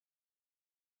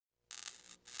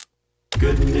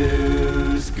Good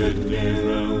news, good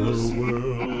news.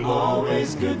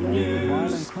 Always good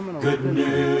news. Good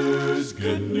news,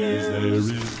 good news. There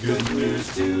is good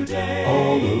news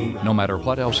today. No matter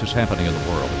what else is happening in the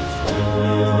world,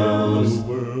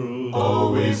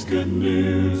 Always good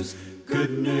news.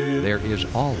 Good news. there is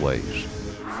always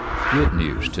good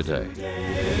news today.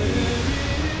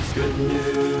 Good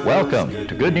news. Welcome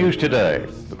to Good News Today,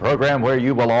 the program where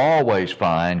you will always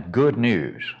find good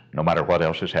news, no matter what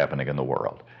else is happening in the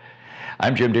world.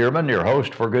 I'm Jim Dearman, your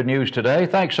host for Good News Today.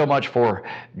 Thanks so much for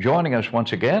joining us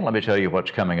once again. Let me tell you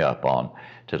what's coming up on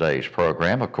today's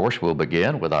program. Of course, we'll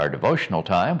begin with our devotional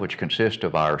time, which consists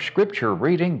of our scripture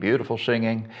reading, beautiful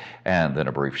singing, and then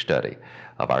a brief study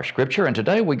of our scripture. And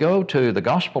today we go to the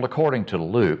Gospel according to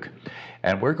Luke,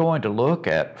 and we're going to look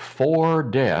at 4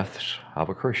 deaths of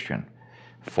a Christian.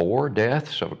 4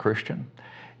 deaths of a Christian.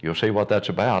 You'll see what that's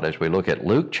about as we look at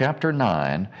Luke chapter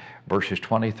 9, verses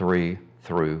 23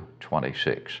 through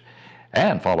 26.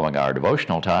 And following our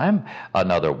devotional time,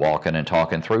 another Walkin and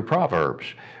Talkin through Proverbs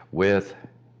with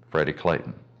Freddie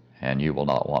Clayton. And you will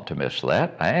not want to miss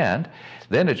that. And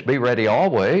then it's Be Ready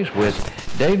Always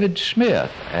with David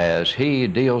Smith as he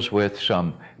deals with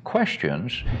some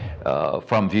questions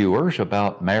from viewers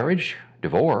about marriage,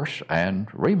 divorce, and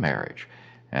remarriage.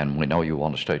 And we know you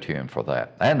want to stay tuned for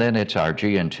that. And then it's our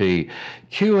G&T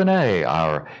Q&A,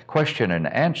 our question and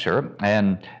answer.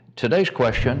 And today's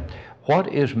question,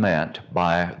 what is meant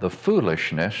by the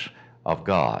foolishness of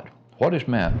God? What is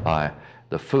meant by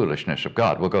the foolishness of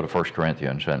God? We'll go to 1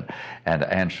 Corinthians and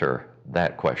answer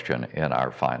that question in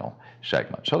our final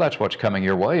segment. So that's what's coming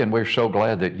your way, and we're so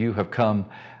glad that you have come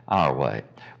our way.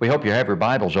 We hope you have your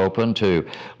Bibles open to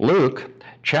Luke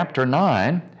chapter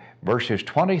 9, verses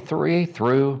 23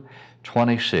 through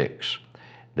 26.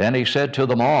 Then he said to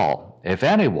them all, "If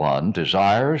anyone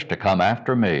desires to come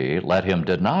after me, let him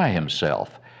deny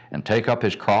himself and take up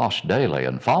his cross daily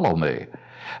and follow me.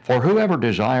 For whoever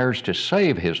desires to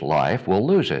save his life will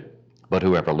lose it, but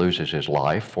whoever loses his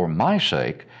life for my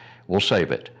sake will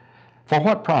save it. For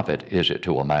what profit is it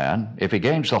to a man if he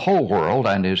gains the whole world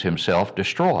and is himself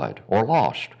destroyed or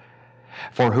lost?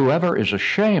 For whoever is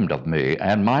ashamed of me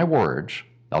and my words,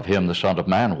 of him the Son of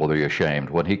Man will be ashamed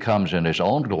when he comes in his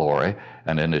own glory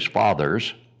and in his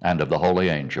Father's and of the holy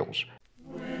angels."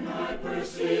 When I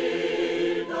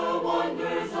perceive the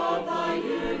wonders of thy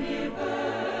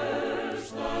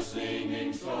universe, the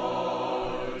singing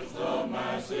stars, the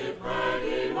massive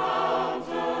craggy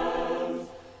mountains,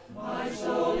 my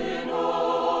soul in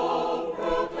awe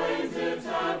proclaims its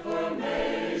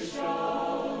affirmation.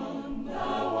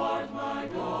 Thou art my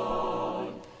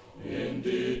God,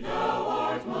 indeed thou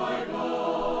art my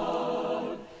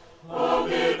God.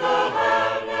 Amid the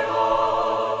heavenly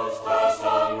host, the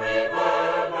song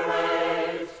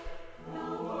reverberates.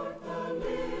 Thou art the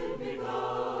living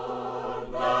God,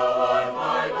 thou art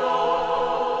my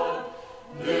God.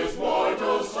 This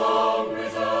mortal song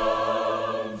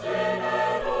resounds in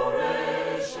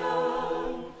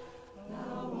adoration.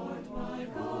 Thou art my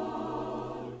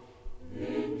God,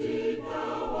 indeed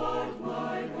thou art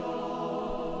my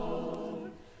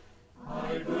God. I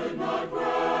could not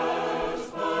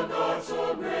grasp a God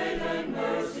so great and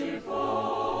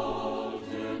merciful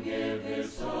to give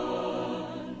his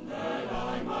Son that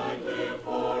I might live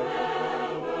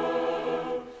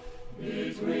forever.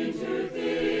 Between two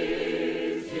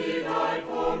thieves he died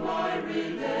for my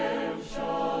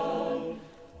redemption.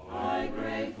 I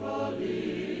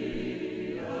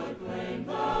gratefully acclaim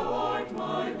thou art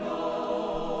my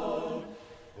God.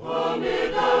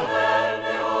 Amid the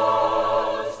heavenly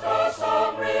host, the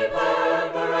song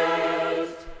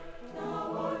reverberates.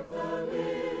 Thou art the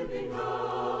living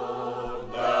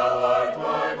God, thou art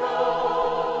my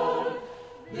God.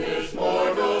 This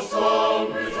mortal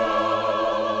song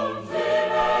resounds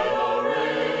in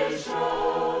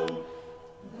adoration.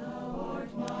 Thou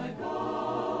art my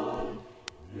God,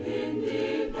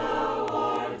 indeed thou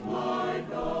art my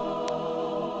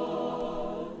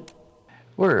God.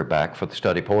 We're back for the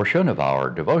study portion of our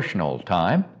devotional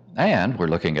time, and we're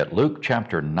looking at Luke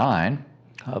chapter 9,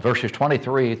 verses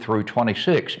 23 through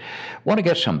 26. I want to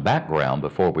get some background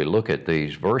before we look at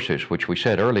these verses, which we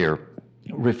said earlier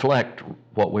reflect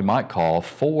what we might call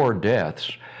 4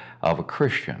 deaths of a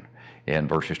Christian in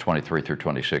verses 23 through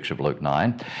 26 of Luke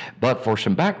 9. But for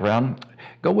some background,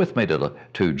 go with me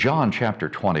to John chapter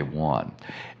 21,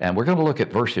 and we're going to look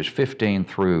at verses 15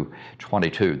 through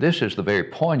 22. This is the very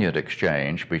poignant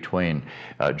exchange between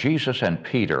Jesus and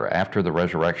Peter after the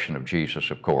resurrection of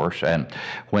Jesus, of course, and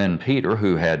when Peter,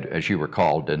 who had, as you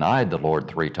recall, denied the Lord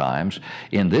 3 times,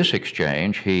 in this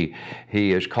exchange, he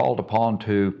is called upon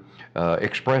to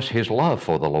express his love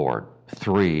for the Lord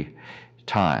 3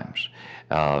 times.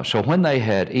 So when they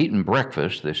had eaten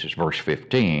breakfast, this is verse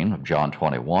 15 of John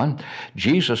 21,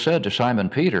 Jesus said to Simon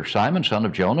Peter, Simon, son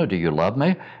of Jonah, do you love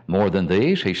me more than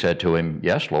these? He said to him,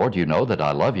 yes, Lord, you know that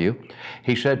I love you.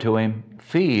 He said to him,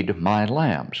 feed my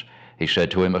lambs. He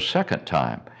said to him a second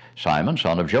time, Simon,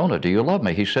 son of Jonah, do you love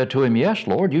me? He said to him, yes,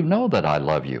 Lord, you know that I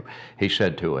love you. He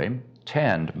said to him,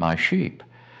 tend my sheep.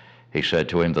 He said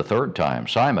to him the third time,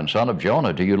 Simon, son of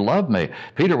Jonah, do you love me?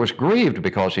 Peter was grieved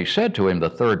because he said to him the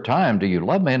third time, do you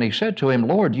love me? And he said to him,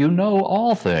 Lord, you know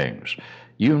all things.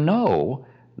 You know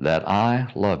that I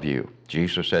love you.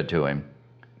 Jesus said to him,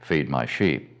 feed my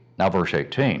sheep. Now verse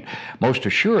 18, most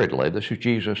assuredly, this is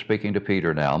Jesus speaking to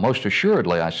Peter now, most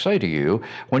assuredly I say to you,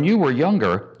 when you were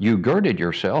younger, you girded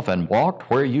yourself and walked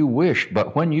where you wished,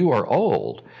 but when you are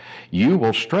old, you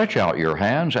will stretch out your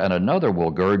hands and another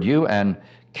will gird you and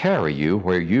carry you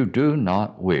where you do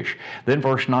not wish. Then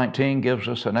verse 19 gives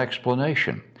us an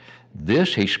explanation.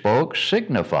 This he spoke,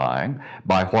 signifying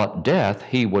by what death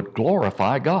he would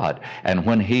glorify God. And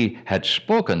when he had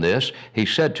spoken this, he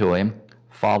said to him,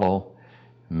 follow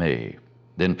me.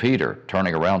 Then Peter,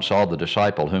 turning around, saw the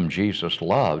disciple whom Jesus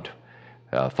loved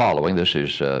following. This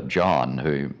is John,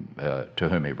 to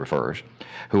whom he refers,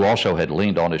 who also had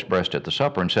leaned on his breast at the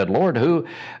supper and said, Lord, who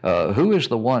is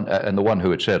the one, and the one who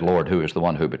had said, Lord, who is the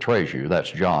one who betrays you?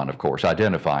 That's John, of course,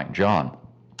 identifying John.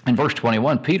 In verse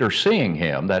 21, Peter, seeing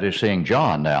him, that is, seeing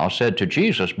John now, said to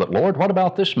Jesus, but Lord, what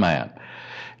about this man?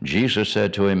 Jesus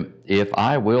said to him, if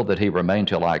I will that he remain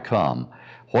till I come,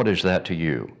 what is that to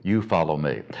you? You follow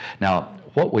me. Now,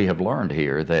 what we have learned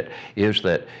here is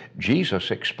that Jesus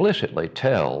explicitly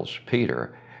tells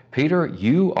Peter, Peter,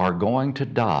 you are going to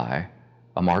die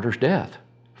a martyr's death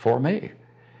for me.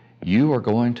 You are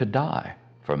going to die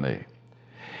for me.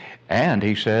 And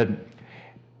he said,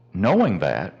 knowing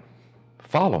that,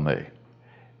 follow me.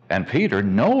 And Peter,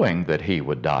 knowing that he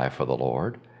would die for the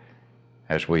Lord,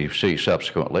 as we see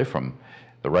subsequently from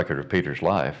the record of Peter's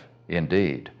life,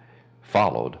 indeed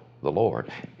followed the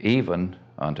Lord, even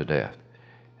unto death.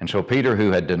 And so Peter,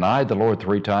 who had denied the Lord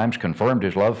 3 times, confirmed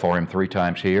his love for him 3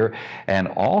 times here, and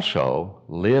also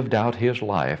lived out his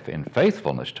life in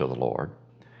faithfulness to the Lord,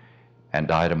 and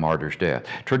died a martyr's death.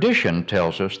 Tradition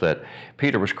tells us that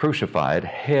Peter was crucified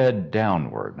head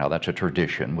downward. Now that's a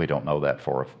tradition. We don't know that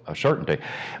for a certainty.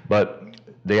 But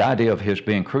the idea of his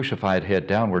being crucified head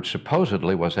downward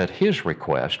supposedly was at his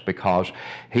request, because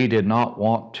he did not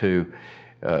want to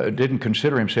didn't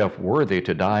consider himself worthy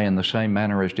to die in the same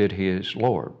manner as did his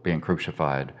Lord, being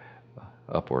crucified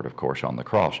upward, of course, on the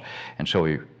cross. And so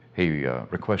he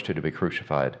requested to be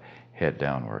crucified head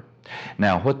downward.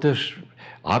 Now, what this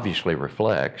obviously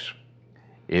reflects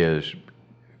is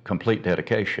complete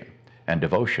dedication and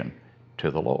devotion to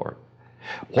the Lord.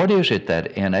 What is it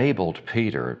that enabled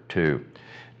Peter to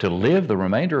live the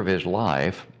remainder of his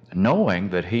life knowing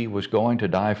that he was going to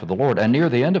die for the Lord? And near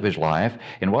the end of his life,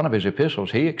 in one of his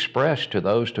epistles, he expressed to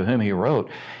those to whom he wrote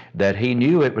that he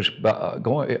knew it was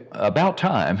about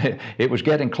time, it was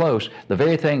getting close. The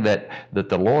very thing that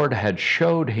the Lord had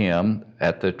showed him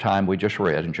at the time we just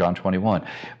read in John 21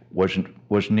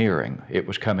 was nearing. It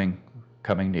was coming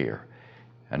near.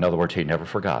 In other words, he never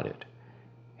forgot it.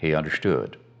 He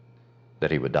understood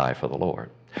that he would die for the Lord.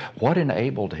 What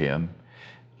enabled him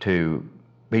to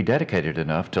be dedicated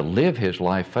enough to live his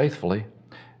life faithfully,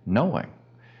 knowing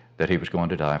that he was going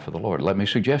to die for the Lord? Let me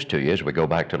suggest to you, as we go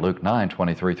back to Luke 9,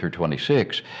 23 through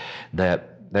 26,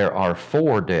 that there are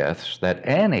 4 deaths that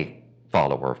any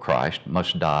follower of Christ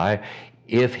must die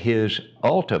if his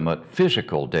ultimate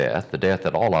physical death, the death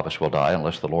that all of us will die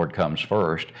unless the Lord comes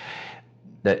first,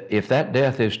 that if that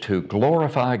death is to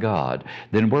glorify God,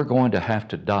 then we're going to have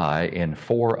to die in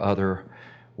 4 other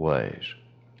ways.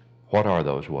 What are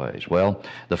those ways? Well,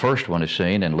 the first one is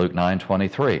seen in Luke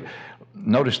 9:23.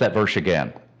 Notice that verse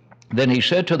again. Then he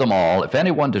said to them all, if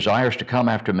anyone desires to come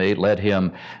after me, let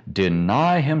him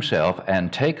deny himself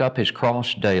and take up his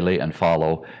cross daily and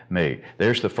follow me.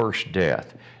 There's the first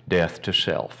death, death to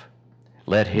self.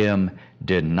 Let him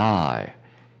deny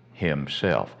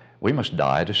himself. We must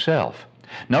die to self.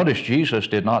 Notice Jesus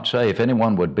did not say if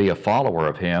anyone would be a follower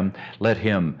of him, let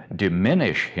him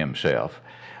diminish himself.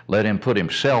 Let him put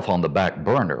himself on the back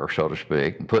burner, so to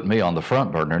speak, and put me on the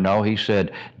front burner. No, he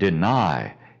said,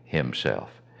 deny himself.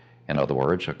 In other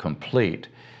words, a complete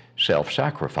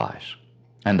self-sacrifice.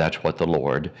 And that's what the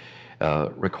Lord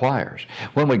requires.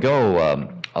 When we go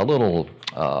a little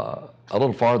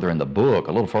farther in the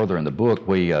book,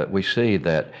 we see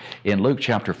that in Luke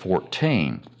chapter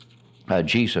 14,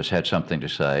 Jesus had something to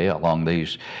say along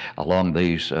these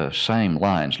same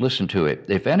lines. Listen to it.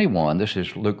 If anyone, this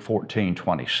is Luke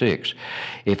 14:26,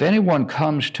 if anyone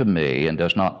comes to me and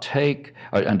does not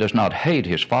hate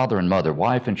his father and mother,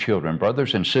 wife and children,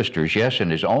 brothers and sisters, yes,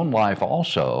 and his own life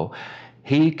also,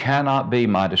 he cannot be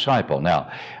my disciple.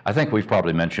 Now, I think we've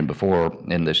probably mentioned before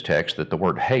in this text that the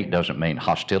word hate doesn't mean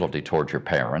hostility towards your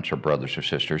parents or brothers or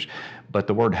sisters, but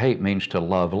the word hate means to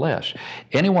love less.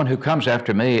 Anyone who comes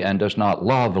after me and does not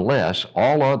love less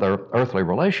all other earthly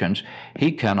relations,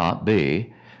 he cannot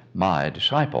be my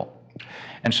disciple.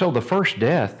 And so the first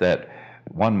death that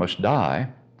one must die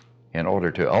in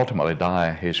order to ultimately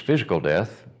die his physical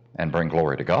death and bring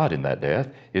glory to God in that death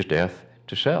is death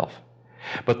to self.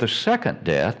 But the second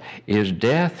death is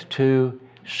death to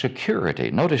security.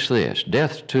 Notice this,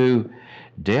 death to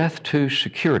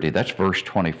security. That's verse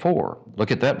 24.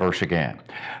 Look at that verse again.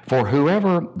 For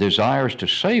whoever desires to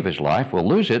save his life will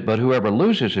lose it, but whoever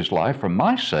loses his life for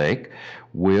my sake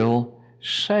will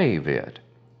save it.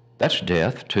 That's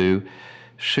death to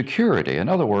security. In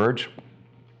other words,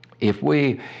 if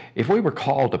we were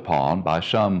called upon by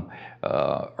some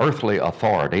earthly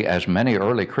authority, as many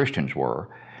early Christians were,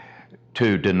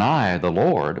 to deny the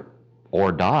Lord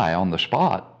or die on the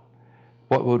spot,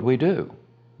 what would we do?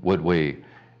 Would we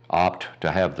opt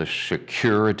to have the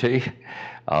security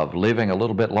of living a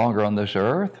little bit longer on this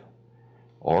earth?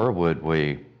 Or would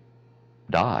we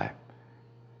die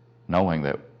knowing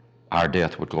that our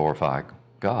death would glorify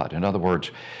God? In other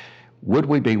words, would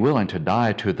we be willing to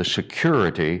die to the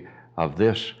security of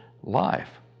this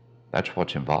life? That's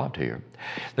what's involved here.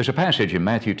 There's a passage in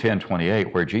Matthew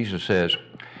 10:28 where Jesus says,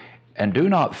 "And do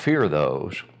not fear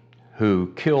those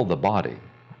who kill the body,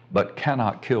 but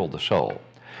cannot kill the soul.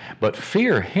 But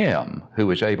fear him who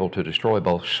is able to destroy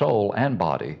both soul and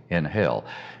body in hell."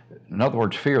 In other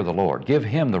words, fear the Lord. Give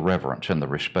him the reverence and the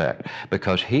respect,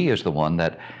 because he is the one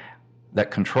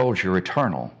that controls your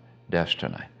eternal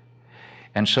destiny.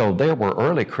 And so there were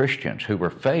early Christians who were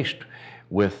faced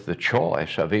with the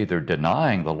choice of either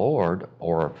denying the Lord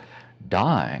or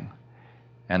dying,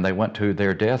 and they went to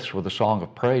their deaths with a song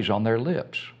of praise on their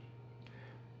lips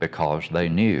because they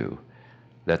knew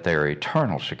that their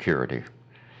eternal security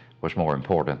was more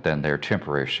important than their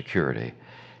temporary security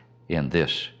in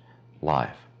this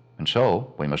life. And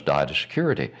so we must die to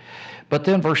security. But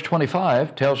then verse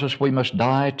 25 tells us we must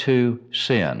die to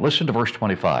sin. Listen to verse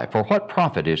 25. For what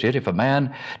profit is it if a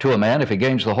man if he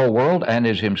gains the whole world and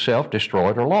is himself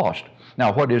destroyed or lost?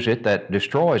 Now, what is it that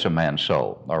destroys a man's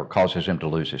soul or causes him to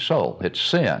lose his soul? It's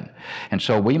sin. And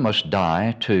so we must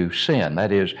die to sin.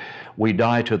 That is, we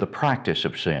die to the practice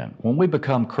of sin. When we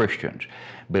become Christians,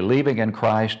 believing in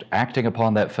Christ, acting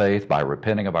upon that faith by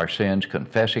repenting of our sins,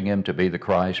 confessing him to be the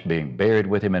Christ, being buried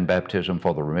with him in baptism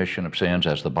for the remission of sins,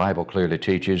 as the Bible clearly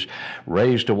teaches,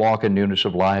 raised to walk in newness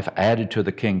of life, added to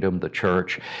the kingdom, the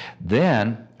church,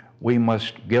 then we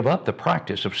must give up the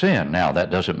practice of sin. Now, that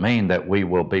doesn't mean that we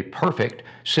will be perfect,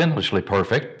 sinlessly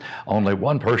perfect. Only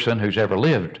one person who's ever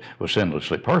lived was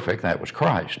sinlessly perfect, that was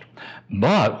Christ.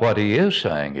 But what he is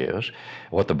saying is,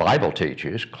 what the Bible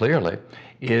teaches clearly,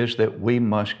 is that we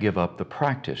must give up the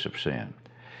practice of sin.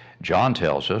 John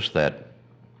tells us that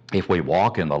if we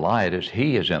walk in the light as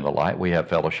he is in the light, we have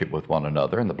fellowship with one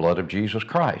another, and the blood of Jesus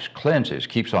Christ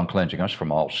keeps on cleansing us from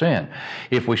all sin.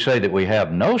 If we say that we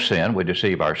have no sin, we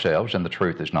deceive ourselves and the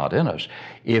truth is not in us.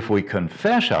 If we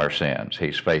confess our sins,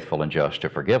 he's faithful and just to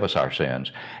forgive us our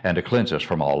sins and to cleanse us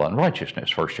from all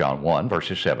unrighteousness. 1 John 1,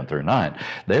 verses 7 through 9.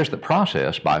 There's the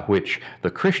process by which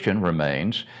the Christian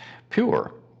remains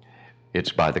pure.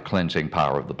 It's by the cleansing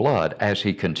power of the blood as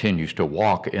he continues to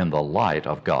walk in the light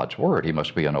of God's Word. He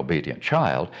must be an obedient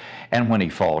child. And when he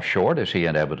falls short, as he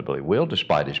inevitably will,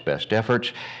 despite his best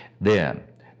efforts, then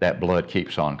that blood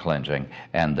keeps on cleansing.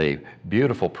 And the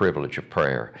beautiful privilege of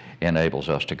prayer enables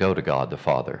us to go to God the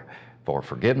Father for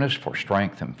forgiveness, for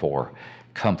strength, and for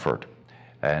comfort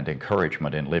and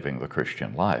encouragement in living the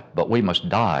Christian life. But we must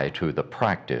die to the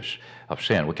practice of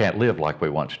sin. We can't live like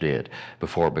we once did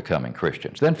before becoming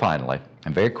Christians. Then finally,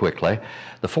 and very quickly,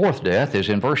 the fourth death is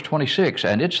in verse 26,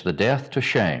 and it's the death to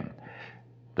shame.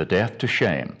 The death to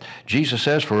shame. Jesus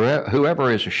says, for whoever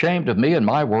is ashamed of me and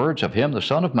my words, of him the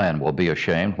Son of Man will be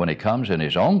ashamed when he comes in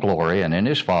his own glory and in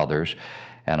his Father's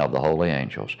and of the holy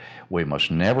angels. We must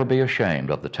never be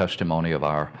ashamed of the testimony of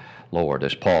our Lord,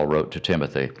 as Paul wrote to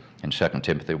Timothy in 2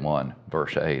 Timothy 1,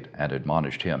 verse 8, and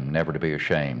admonished him never to be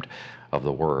ashamed of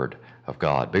the word of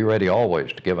God. Be ready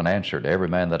always to give an answer to every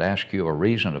man that asks you a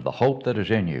reason of the hope that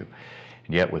is in you,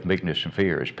 and yet with meekness and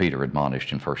fear, as Peter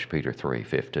admonished in 1 Peter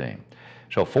 3:15.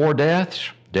 So 4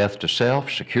 deaths, death to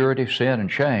self, security, sin, and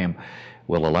shame.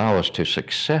 will allow us to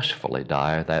successfully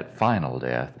die that final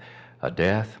death, a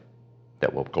death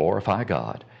that will glorify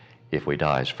God if we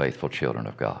die as faithful children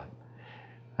of God.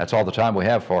 That's all the time we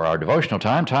have for our devotional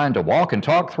time. Time to walk and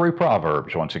talk through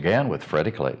Proverbs once again with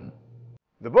Freddie Clayton.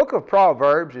 The book of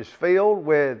Proverbs is filled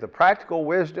with the practical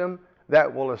wisdom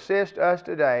that will assist us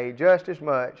today just as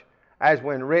much as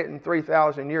when written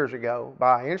 3,000 years ago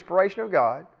by inspiration of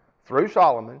God through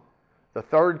Solomon, the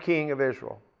third king of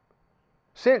Israel.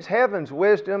 Since heaven's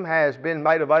wisdom has been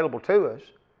made available to us,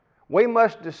 we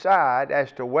must decide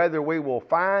as to whether we will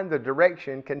find the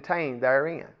direction contained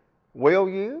therein. Will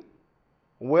you?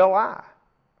 Will I?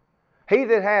 He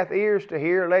that hath ears to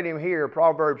hear, let him hear,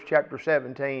 Proverbs chapter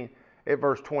 17 at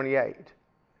verse 28.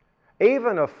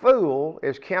 Even a fool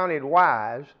is counted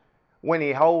wise when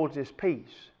he holds his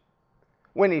peace.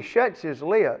 When he shuts his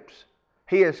lips,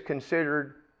 he is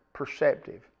considered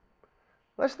perceptive.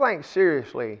 Let's think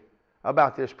seriously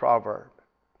about this proverb.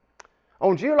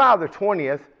 On July the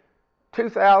 20th,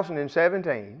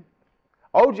 2017,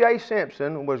 O.J.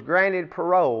 Simpson was granted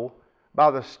parole by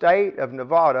the state of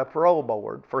Nevada Parole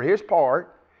Board for his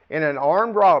part in an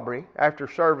armed robbery after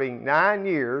serving 9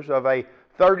 years of a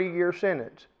 30-year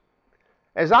sentence.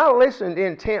 As I listened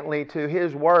intently to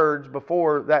his words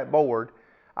before that board,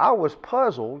 I was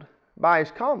puzzled by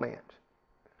his comments.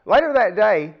 Later that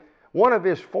day, one of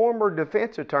his former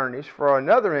defense attorneys for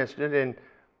another incident in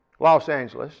Los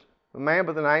Angeles, a man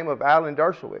by the name of Alan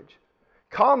Dershowitz,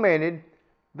 commented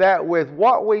that with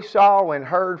what we saw and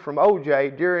heard from O.J.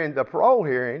 during the parole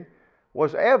hearing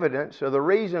was evidence of the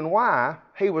reason why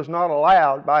he was not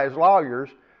allowed by his lawyers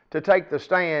to take the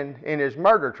stand in his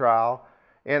murder trial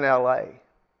in L.A.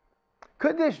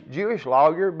 Could this Jewish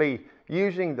lawyer be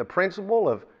using the principle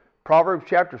of Proverbs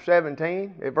chapter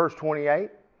 17 at verse 28?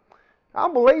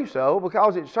 I believe so,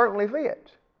 because it certainly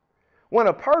fits. When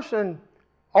a person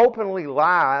openly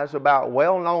lies about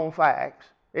well-known facts,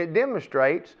 it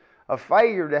demonstrates a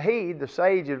failure to heed the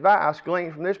sage advice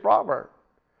gleaned from this proverb.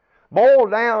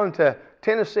 Boiled down to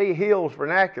Tennessee Hills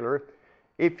vernacular,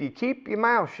 if you keep your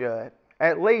mouth shut,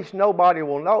 at least nobody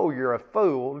will know you're a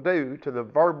fool due to the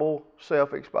verbal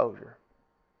self-exposure.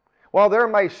 While there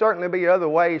may certainly be other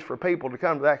ways for people to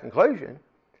come to that conclusion,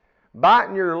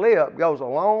 biting your lip goes a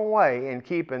long way in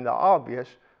keeping the obvious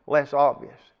less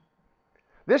obvious.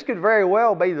 This could very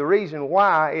well be the reason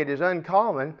why it is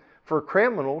uncommon for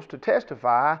criminals to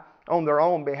testify on their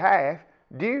own behalf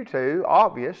due to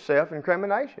obvious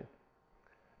self-incrimination.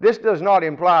 This does not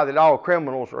imply that all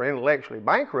criminals are intellectually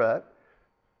bankrupt,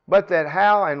 but that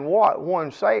how and what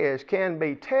one says can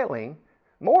be telling,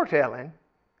 more telling,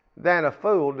 than a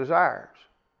fool desires.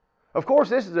 Of course,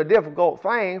 this is a difficult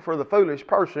thing for the foolish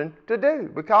person to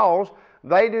do because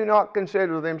they do not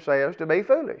consider themselves to be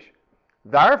foolish.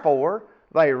 Therefore,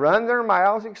 they run their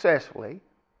mouths excessively,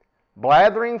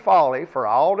 blathering folly for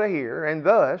all to hear, and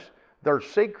thus their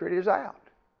secret is out.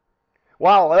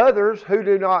 While others who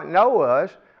do not know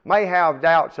us may have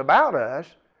doubts about us,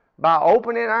 by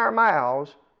opening our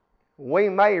mouths, we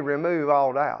may remove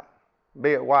all doubt,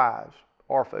 be it wise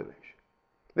or foolish.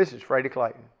 This is Freddie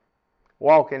Clayton,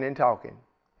 walking and talking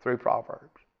through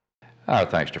Proverbs. Our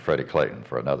thanks to Freddie Clayton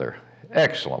for another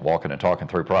excellent walking and talking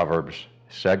through Proverbs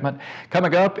segment.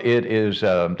 Coming up, it is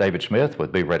David Smith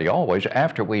with Be Ready Always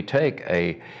after we take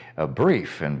a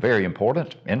brief and very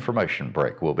important information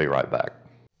break. We'll be right back.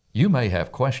 You may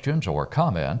have questions or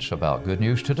comments about Good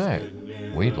News Today.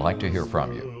 We'd like to hear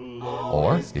from you.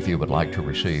 Or if you would like to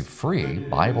receive free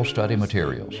Bible study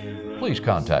materials, please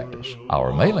contact us.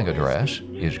 Our mailing address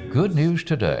is Good News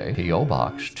Today, P.O.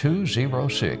 Box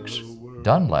 206,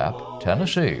 Dunlap,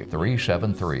 Tennessee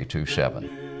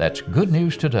 37327. That's Good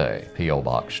News Today, P.O.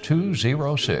 Box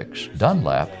 206,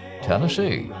 Dunlap,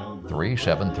 Tennessee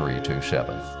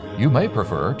 37327. You may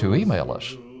prefer to email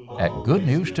us at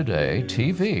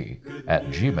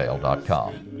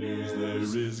goodnewstodaytv@gmail.com.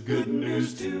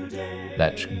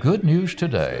 That's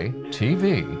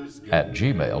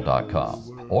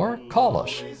goodnewstodaytv@gmail.com. Or call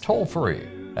us toll-free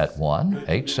at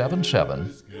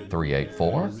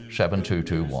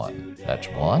 1-877-384-7221. That's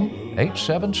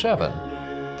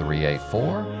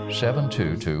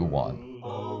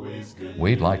 1-877-384-7221.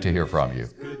 We'd like to hear from you.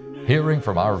 Hearing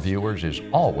from our viewers is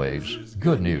always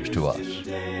good news to us.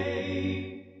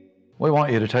 We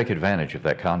want you to take advantage of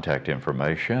that contact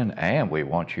information, and we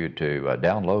want you to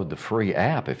download the free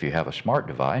app. If you have a smart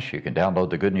device, you can download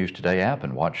the Good News Today app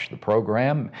and watch the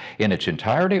program in its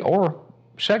entirety or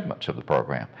segments of the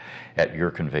program at your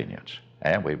convenience.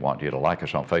 And we want you to like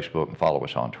us on Facebook and follow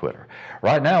us on Twitter.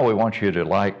 Right now, we want you to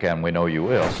like, and we know you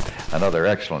will, another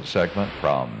excellent segment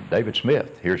from David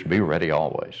Smith. Here's Be Ready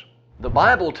Always. The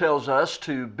Bible tells us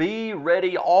to be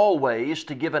ready always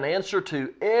to give an answer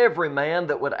to every man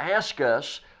that would ask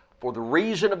us for the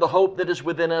reason of the hope that is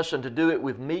within us, and to do it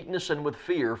with meekness and with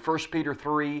fear. 1 Peter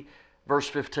 3, verse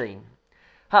 15.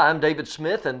 Hi, I'm David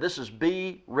Smith, and this is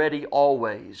Be Ready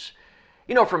Always.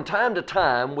 You know, from time to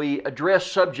time, we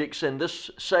address subjects in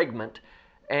this segment,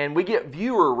 and we get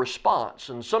viewer response.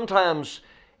 And sometimes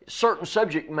certain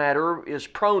subject matter is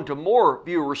prone to more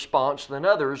viewer response than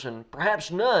others, and perhaps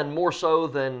none more so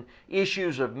than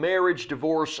issues of marriage,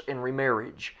 divorce, and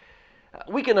remarriage.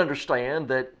 We can understand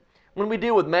that when we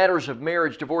deal with matters of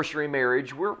marriage, divorce, and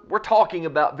remarriage, we're talking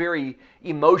about very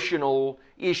emotional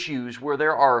issues where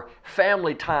there are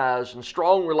family ties and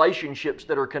strong relationships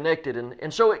that are connected.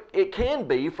 And so it can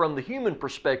be, from the human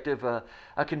perspective, a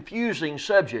confusing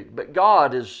subject. But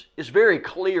God is very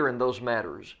clear in those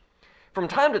matters. From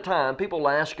time to time, people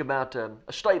ask about a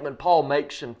statement Paul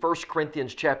makes in 1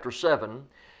 Corinthians chapter 7.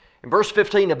 In verse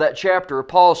 15 of that chapter,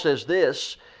 Paul says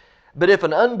this, "But if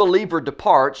an unbeliever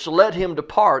departs, let him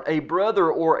depart. A brother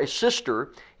or a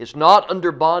sister is not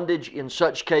under bondage in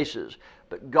such cases,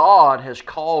 but God has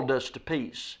called us to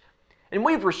peace." And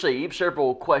we've received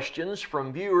several questions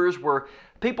from viewers where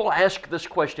people ask this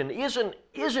question,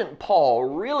 isn't Paul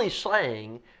really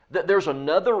saying that there's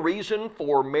another reason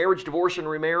for marriage, divorce, and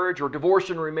remarriage, or divorce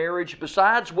and remarriage,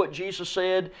 besides what Jesus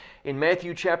said in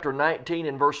Matthew chapter 19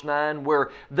 and verse 9,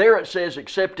 where there it says,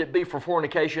 "Except it be for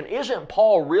fornication"? Isn't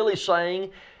Paul really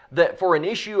saying that for an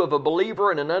issue of a believer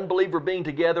and an unbeliever being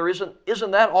together,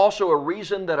 isn't that also a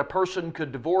reason that a person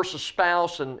could divorce a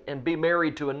spouse and be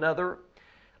married to another?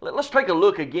 Let's take a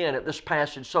look again at this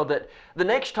passage so that the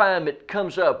next time it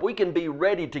comes up, we can be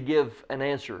ready to give an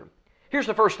answer. Here's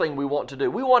the first thing we want to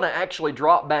do. We want to actually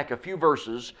drop back a few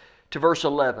verses to verse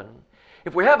 11.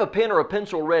 If we have a pen or a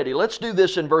pencil ready, let's do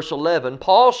this in verse 11.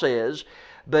 Paul says,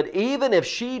 "But even if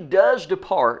she does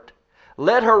depart,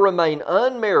 let her remain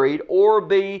unmarried or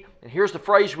be," and here's the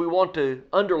phrase we want to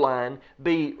underline,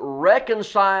 "be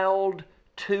reconciled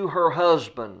to her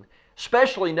husband."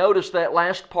 Especially notice that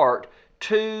last part,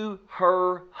 to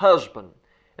her husband.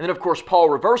 And then of course Paul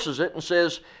reverses it and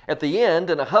says at the end,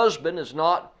 "And a husband is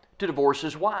not to divorce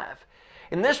his wife."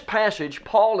 In this passage,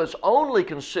 Paul is only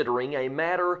considering a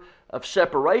matter of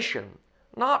separation,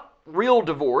 not real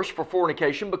divorce for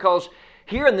fornication, because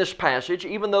here in this passage,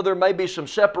 even though there may be some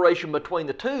separation between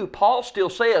the two, Paul still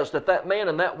says that that man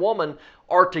and that woman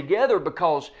are together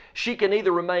because she can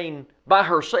either remain by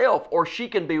herself or she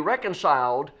can be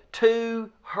reconciled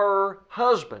to her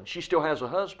husband. She still has a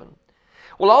husband.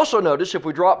 We'll also notice, if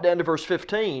we drop down to verse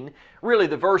 15, really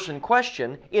the verse in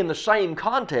question, in the same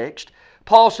context,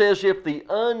 Paul says if the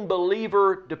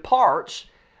unbeliever departs,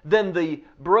 then the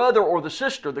brother or the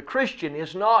sister, the Christian,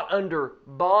 is not under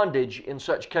bondage in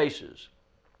such cases.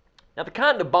 Now, the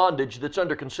kind of bondage that's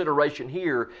under consideration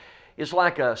here is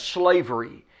like a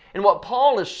slavery. And what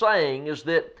Paul is saying is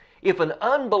that if an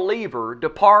unbeliever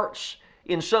departs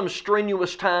in some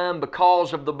strenuous time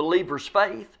because of the believer's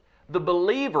faith, the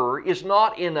believer is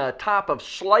not in a type of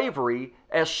slavery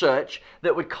as such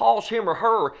that would cause him or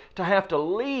her to have to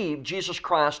leave Jesus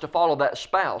Christ to follow that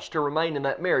spouse, to remain in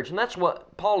that marriage. And that's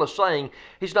what Paul is saying.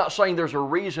 He's not saying there's a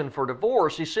reason for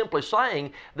divorce. He's simply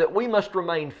saying that we must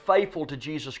remain faithful to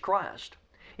Jesus Christ.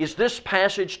 Is this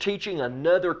passage teaching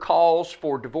another cause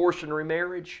for divorce and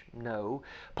remarriage? No.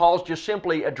 Paul's just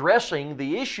simply addressing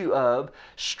the issue of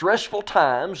stressful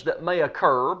times that may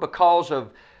occur because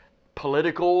of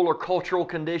political or cultural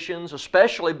conditions,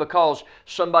 especially because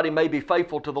somebody may be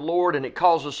faithful to the Lord and it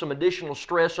causes some additional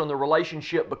stress on the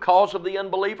relationship because of the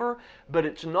unbeliever, but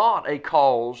it's not a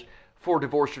cause for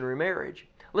divorce and remarriage.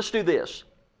 Let's do this.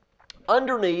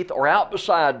 Underneath or out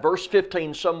beside verse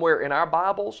 15 somewhere in our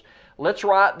Bibles, let's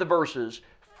write the verses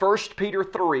 1 Peter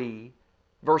 3,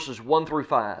 verses 1 through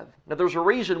 5. Now there's a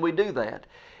reason we do that.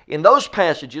 In those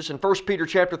passages, in 1 Peter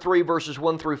chapter 3, verses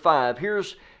 1 through 5,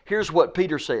 here's what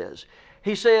Peter says.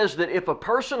 He says that if a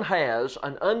person has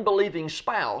an unbelieving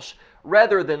spouse,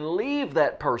 rather than leave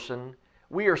that person,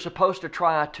 we are supposed to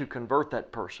try to convert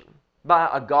that person by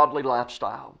a godly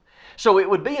lifestyle. So it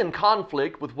would be in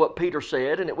conflict with what Peter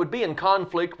said, and it would be in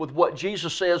conflict with what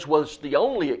Jesus says was the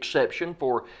only exception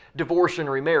for divorce and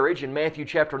remarriage in Matthew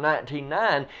chapter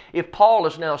 19:9, if Paul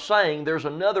is now saying there's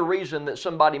another reason that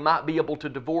somebody might be able to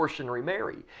divorce and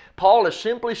remarry. Paul is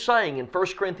simply saying in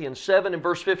 1 Corinthians 7 and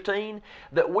verse 15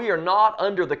 that we are not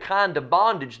under the kind of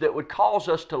bondage that would cause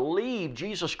us to leave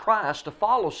Jesus Christ to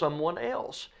follow someone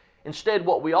else. Instead,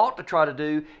 what we ought to try to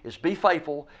do is be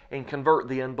faithful and convert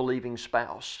the unbelieving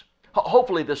spouse.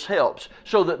 Hopefully this helps,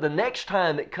 so that the next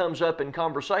time it comes up in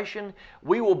conversation,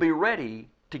 we will be ready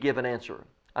to give an answer.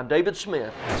 I'm David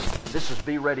Smith. This is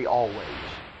Be Ready Always.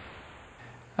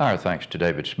 Our thanks to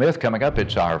David Smith. Coming up,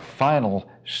 it's our final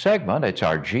segment. It's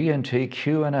our G&T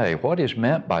Q&A. What is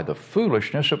meant by the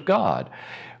foolishness of God?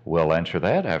 We'll answer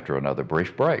that after another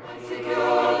brief break. I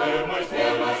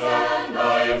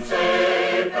am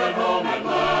safe at home at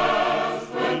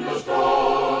last when the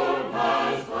storm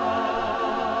has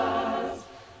passed.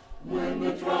 When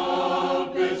the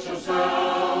trumpet shall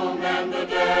sound and the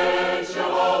dead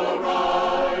shall all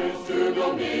arise to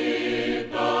go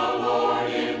meet the Lord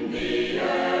in the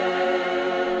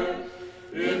air.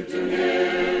 If to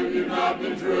Him you've not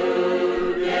been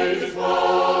true, yea, His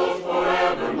close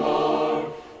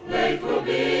forevermore, late will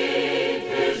be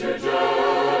 'tis your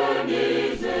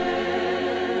journey's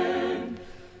end.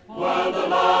 While the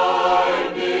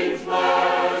lightnings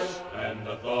flash and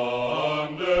the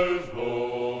thunders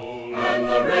roll and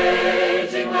the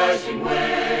raging, lashing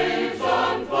waves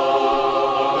unfold,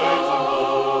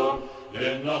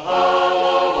 in the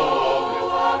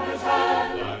hollow of His Father's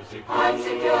hand I'm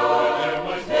secure,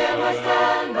 there I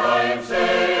stand, I am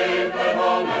safe at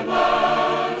home at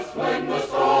last when the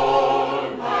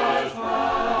storm has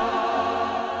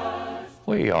passed.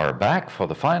 We are back for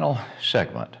the final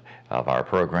segment of our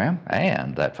program,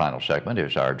 and that final segment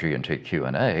is our G&T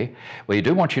Q&A. We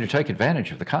do want you to take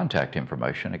advantage of the contact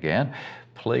information. Again,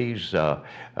 please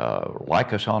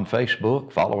like us on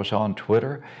Facebook, follow us on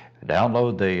Twitter,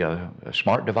 download the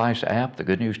smart device app, the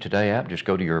Good News Today app. Just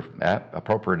go to your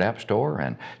appropriate app store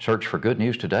and search for Good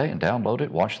News Today and download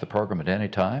it. Watch the program at any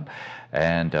time.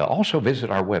 And also visit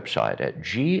our website at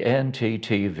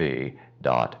gnttv.org.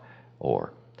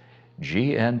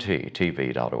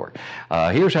 gnttv.org.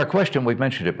 Here's our question. We've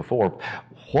mentioned it before.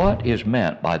 What is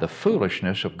meant by the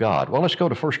foolishness of God? Well, let's go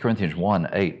to 1 Corinthians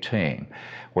 1:18,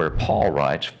 where Paul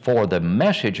writes, "For the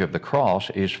message of the cross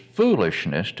is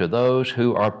foolishness to those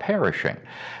who are perishing,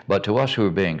 but to us who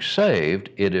are being saved,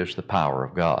 it is the power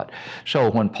of God." So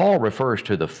when Paul refers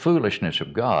to the foolishness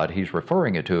of God, he's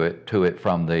referring to it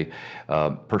from the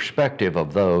perspective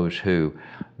of those who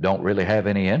don't really have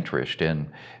any interest in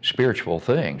spiritual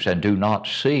things and do not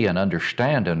see and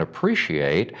understand and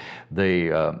appreciate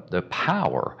the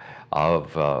power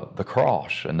of the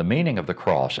cross and the meaning of the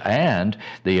cross and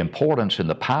the importance and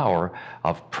the power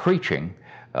of preaching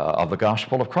of the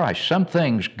gospel of Christ. Some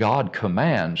things God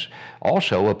commands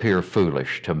also appear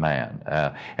foolish to man,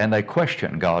 and they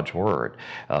question God's word.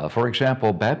 For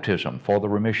example, baptism for the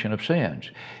remission of sins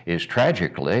is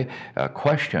tragically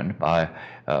questioned by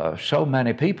so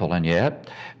many people, and yet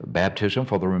baptism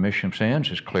for the remission of sins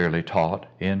is clearly taught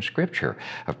in Scripture.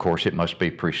 Of course, it must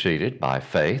be preceded by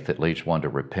faith that leads one to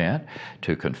repent,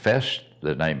 to confess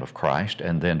the name of Christ,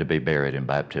 and then to be buried in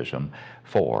baptism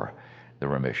for the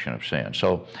remission of sin.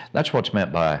 So that's what's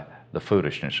meant by the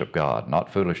foolishness of God,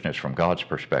 not foolishness from God's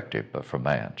perspective, but from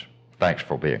man's. Thanks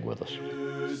for being with us.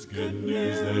 Good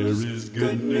news, there is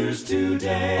good news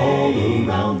today. All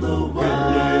around the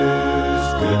world.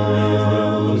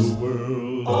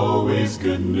 Always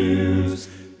good news.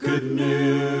 Good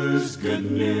news,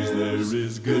 good news, there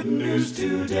is good news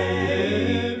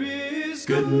today. There is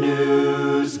good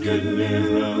news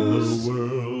around the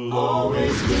world.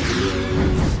 Always good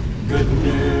news. Good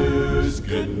news,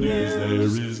 there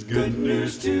is good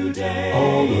news today.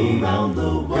 All around the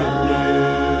world.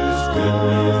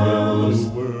 Good news around the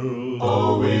world.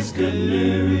 Always good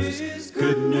news.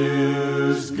 Good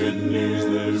news,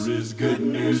 there is good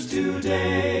news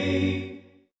today.